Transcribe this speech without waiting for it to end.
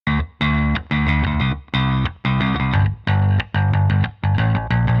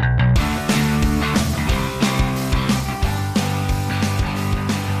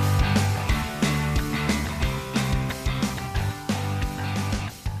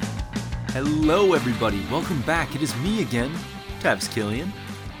Hello, everybody. Welcome back. It is me again, Tabs Killian,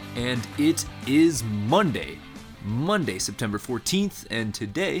 and it is Monday, September 14th, and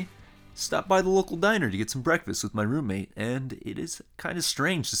today, stopped by the local diner to get some breakfast with my roommate, and it is kind of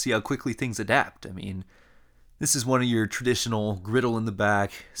strange to see how quickly things adapt. I mean, this is one of your traditional griddle in the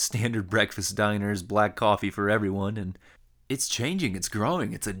back, standard breakfast diners, black coffee for everyone, and it's changing, it's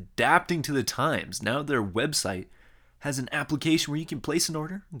growing, it's adapting to the times. Now their website has an application where you can place an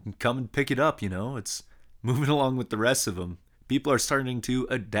order and come and pick it up, It's moving along with the rest of them. People are starting to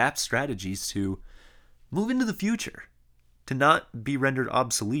adapt strategies to move into the future, to not be rendered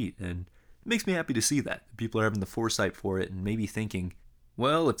obsolete, and it makes me happy to see that. People are having the foresight for it and maybe thinking,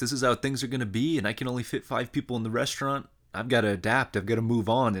 well, if this is how things are going to be and I can only fit 5 people in the restaurant, I've got to adapt, I've got to move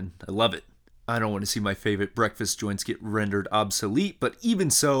on, and I love it. I don't want to see my favorite breakfast joints get rendered obsolete, but even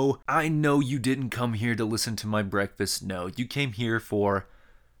so, I know you didn't come here to listen to my breakfast. No, you came here for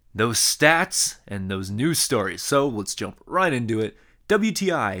those stats and those news stories. So let's jump right into it.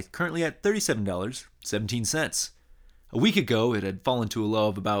 WTI currently at $37.17. A week ago, it had fallen to a low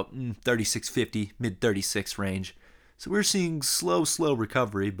of about $36.50, mid 36 range. So we're seeing slow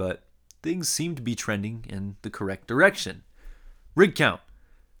recovery, but things seem to be trending in the correct direction. Rig count.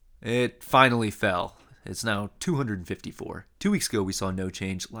 It finally fell. It's now 254. 2 weeks ago we saw no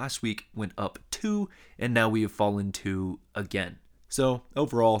change. Last week went up 2, and now we have fallen 2 again. So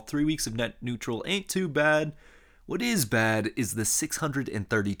overall, 3 weeks of net neutral ain't too bad. What is bad is the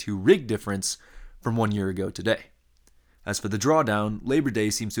 632 rig difference from 1 year ago today. As for the drawdown, Labor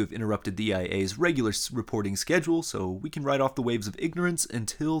Day seems to have interrupted the EIA's regular reporting schedule, so we can ride off the waves of ignorance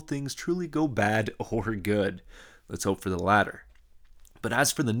until things truly go bad or good. Let's hope for the latter. But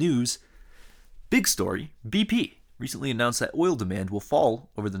as for the news, big story, BP recently announced that oil demand will fall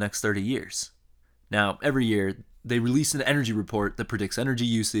over the next 30 years. Now, every year, they release an energy report that predicts energy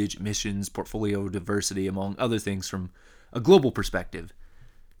usage, emissions, portfolio diversity, among other things from a global perspective.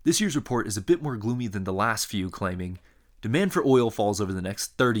 This year's report is a bit more gloomy than the last few, claiming demand for oil falls over the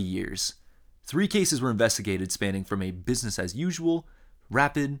next 30 years. 3 cases were investigated spanning from a business as usual,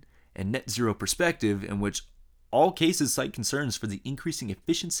 rapid, and net zero perspective in which all cases cite concerns for the increasing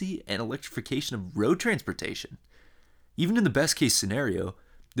efficiency and electrification of road transportation. Even in the best case scenario,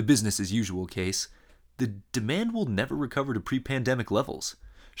 the business as usual case, the demand will never recover to pre-pandemic levels.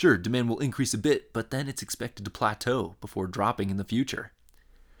 Sure, demand will increase a bit, but then it's expected to plateau before dropping in the future.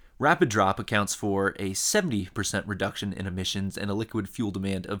 Rapid drop accounts for a 70% reduction in emissions and a liquid fuel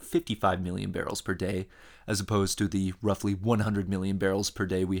demand of 55 million barrels per day, as opposed to the roughly 100 million barrels per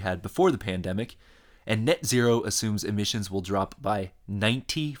day we had before the pandemic. And net zero assumes emissions will drop by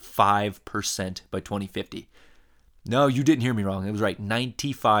 95% by 2050. No, you didn't hear me wrong. It was right,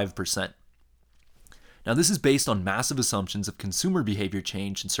 95%. Now, this is based on massive assumptions of consumer behavior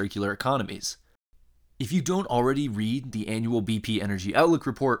change and circular economies. If you don't already read the annual BP Energy Outlook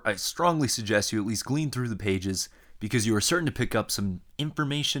report, I strongly suggest you at least glean through the pages because you are certain to pick up some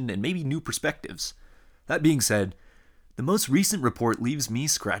information and maybe new perspectives. That being said, the most recent report leaves me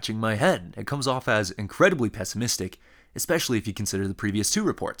scratching my head. It comes off as incredibly pessimistic, especially if you consider the previous 2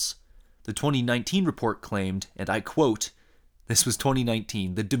 reports. The 2019 report claimed, and I quote, this was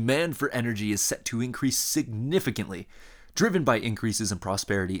 2019, the demand for energy is set to increase significantly, driven by increases in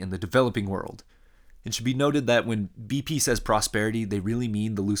prosperity in the developing world. It should be noted that when BP says prosperity, they really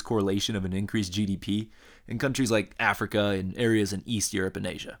mean the loose correlation of an increased GDP in countries like Africa and areas in East Europe and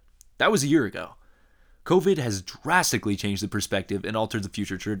Asia. That was a year ago. COVID has drastically changed the perspective and altered the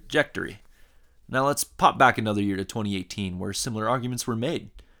future trajectory. Now let's pop back another year to 2018, where similar arguments were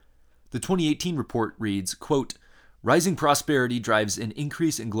made. The 2018 report reads, quote, rising prosperity drives an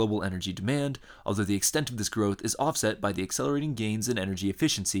increase in global energy demand, although the extent of this growth is offset by the accelerating gains in energy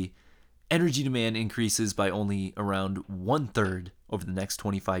efficiency. Energy demand increases by only around 1/3 over the next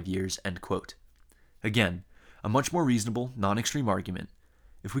 25 years, end quote. Again, a much more reasonable, non-extreme argument.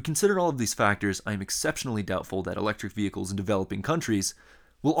 If we consider all of these factors, I am exceptionally doubtful that electric vehicles in developing countries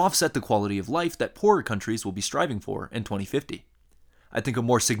will offset the quality of life that poorer countries will be striving for in 2050. I think a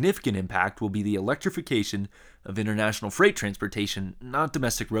more significant impact will be the electrification of international freight transportation, not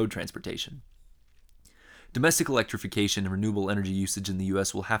domestic road transportation. Domestic electrification and renewable energy usage in the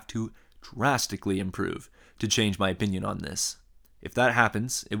US will have to drastically improve to change my opinion on this. If that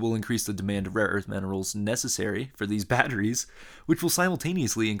happens, it will increase the demand of rare earth minerals necessary for these batteries, which will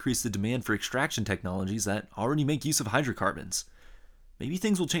simultaneously increase the demand for extraction technologies that already make use of hydrocarbons. Maybe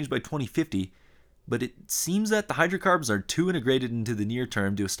things will change by 2050, but it seems that the hydrocarbons are too integrated into the near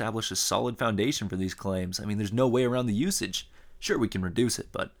term to establish a solid foundation for these claims. I mean, there's no way around the usage. Sure, we can reduce it,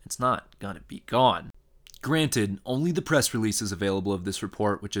 but it's not gonna be gone. Granted, only the press release is available of this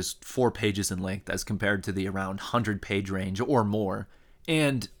report, which is 4 pages in length as compared to the around 100-page range or more.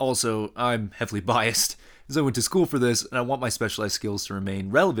 And also, I'm heavily biased, as I went to school for this and I want my specialized skills to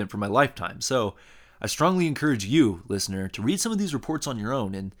remain relevant for my lifetime. So, I strongly encourage you, listener, to read some of these reports on your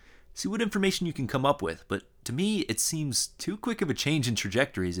own and see what information you can come up with. But to me, it seems too quick of a change in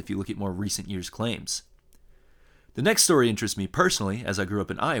trajectories if you look at more recent years' claims. The next story interests me personally, as I grew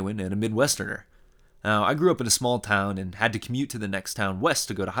up an Iowan and a Midwesterner. Now, I grew up in a small town and had to commute to the next town west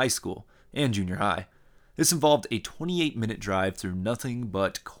to go to high school and junior high. This involved a 28-minute drive through nothing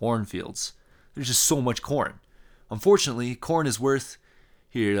but cornfields. There's just so much corn. Unfortunately, corn is worth...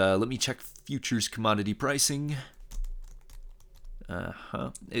 Here, let me check futures commodity pricing.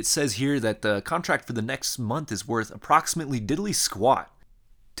 It says here that the contract for the next month is worth approximately diddly squat.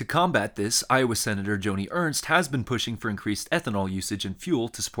 To combat this, Iowa Senator Joni Ernst has been pushing for increased ethanol usage in fuel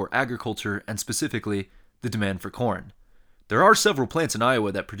to support agriculture and specifically the demand for corn. There are several plants in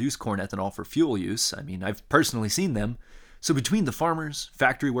Iowa that produce corn ethanol for fuel use. I mean, I've personally seen them. So between the farmers,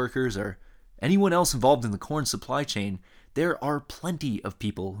 factory workers, or anyone else involved in the corn supply chain, there are plenty of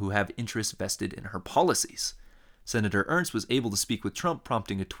people who have interest vested in her policies. Senator Ernst was able to speak with Trump,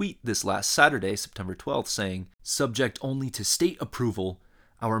 prompting a tweet this last Saturday, September 12th, saying, "Subject only to state approval,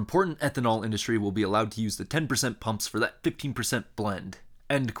 our important ethanol industry will be allowed to use the 10% pumps for that 15% blend."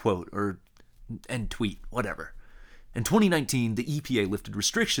 End quote, or end tweet, whatever. In 2019, the EPA lifted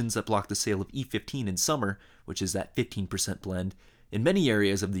restrictions that blocked the sale of E15 in summer, which is that 15% blend, in many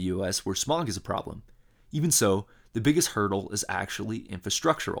areas of the US where smog is a problem. Even so, the biggest hurdle is actually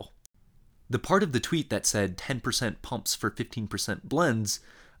infrastructural. The part of the tweet that said 10% pumps for 15% blends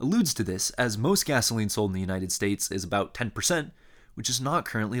alludes to this, as most gasoline sold in the United States is about 10%, which is not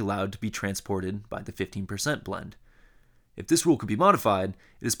currently allowed to be transported by the 15% blend. If this rule could be modified,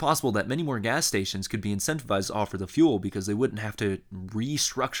 it is possible that many more gas stations could be incentivized to offer the fuel because they wouldn't have to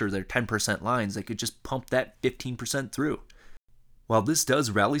restructure their 10% lines. They could just pump that 15% through. While this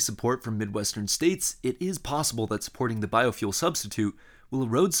does rally support from Midwestern states, it is possible that supporting the biofuel substitute will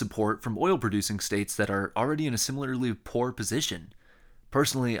erode support from oil-producing states that are already in a similarly poor position.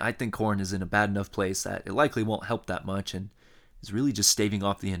 Personally, I think corn is in a bad enough place that it likely won't help that much and is really just staving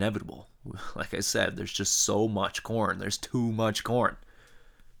off the inevitable. Like I said, there's just so much corn. There's too much corn.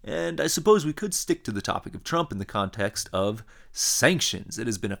 And I suppose we could stick to the topic of Trump in the context of sanctions. It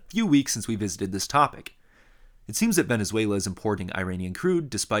has been a few weeks since we visited this topic. It seems that Venezuela is importing Iranian crude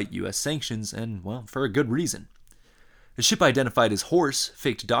despite U.S. sanctions, and, well, for a good reason. A ship identified as Horse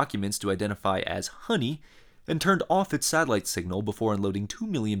faked documents to identify as Honey and turned off its satellite signal before unloading 2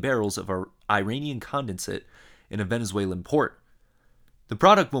 million barrels of Iranian condensate in a Venezuelan port. The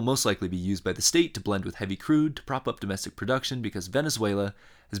product will most likely be used by the state to blend with heavy crude to prop up domestic production because Venezuela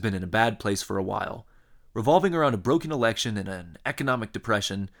has been in a bad place for a while. Revolving around a broken election and an economic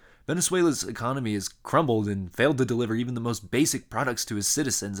depression, Venezuela's economy has crumbled and failed to deliver even the most basic products to its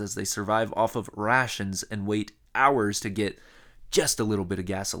citizens as they survive off of rations and wait hours to get just a little bit of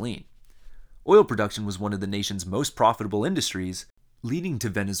gasoline. Oil production was one of the nation's most profitable industries, leading to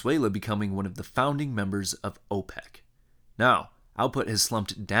Venezuela becoming one of the founding members of OPEC. Now, output has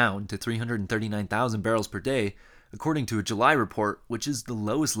slumped down to 339,000 barrels per day, according to a July report, which is the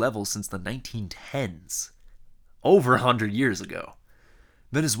lowest level since the 1910s. Over 100 years ago.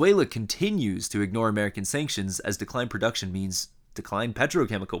 Venezuela continues to ignore American sanctions as declined production means declined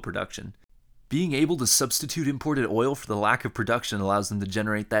petrochemical production. Being able to substitute imported oil for the lack of production allows them to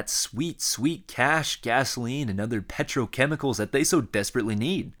generate that sweet, sweet cash, gasoline, and other petrochemicals that they so desperately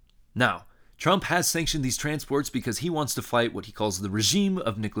need. Now, Trump has sanctioned these transports because he wants to fight what he calls the regime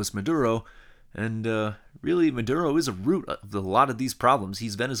of Nicolas Maduro, and really Maduro is a root of a lot of these problems.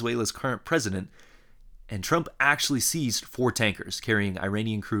 He's Venezuela's current president, and Trump actually seized 4 tankers carrying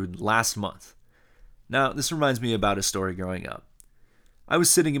Iranian crude last month. Now, this reminds me about a story growing up. I was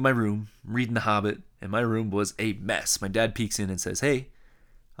sitting in my room, reading The Hobbit, and my room was a mess. My dad peeks in and says, "Hey,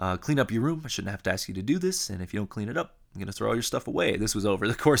 clean up your room. I shouldn't have to ask you to do this, and if you don't clean it up, I'm going to throw all your stuff away." This was over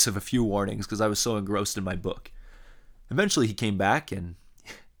the course of a few warnings because I was so engrossed in my book. Eventually, he came back, and,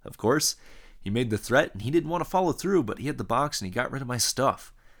 of course, he made the threat, and he didn't want to follow through, but he had the box, and he got rid of my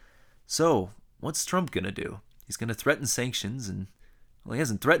stuff. So, what's Trump going to do? He's going to threaten sanctions, and, well, he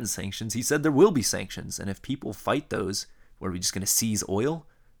hasn't threatened sanctions. He said there will be sanctions, and if people fight those, what, are we just going to seize oil?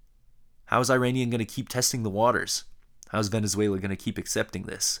 How is Iranian going to keep testing the waters? How is Venezuela going to keep accepting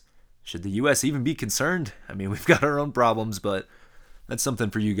this? Should the U.S. even be concerned? I mean, we've got our own problems, but that's something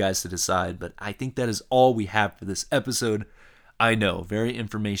for you guys to decide. But I think that is all we have for this episode. I know, very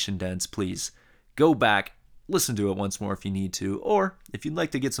information dense. Please go back, listen to it once more if you need to, or if you'd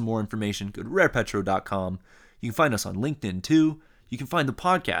like to get some more information, go to rarepetro.com. You can find us on LinkedIn too. You can find the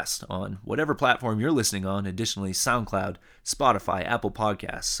podcast on whatever platform you're listening on, additionally SoundCloud, Spotify, Apple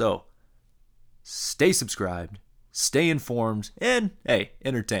Podcasts. So stay subscribed, stay informed, and hey,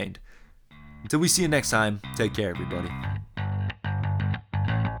 entertained. Until we see you next time, take care, everybody.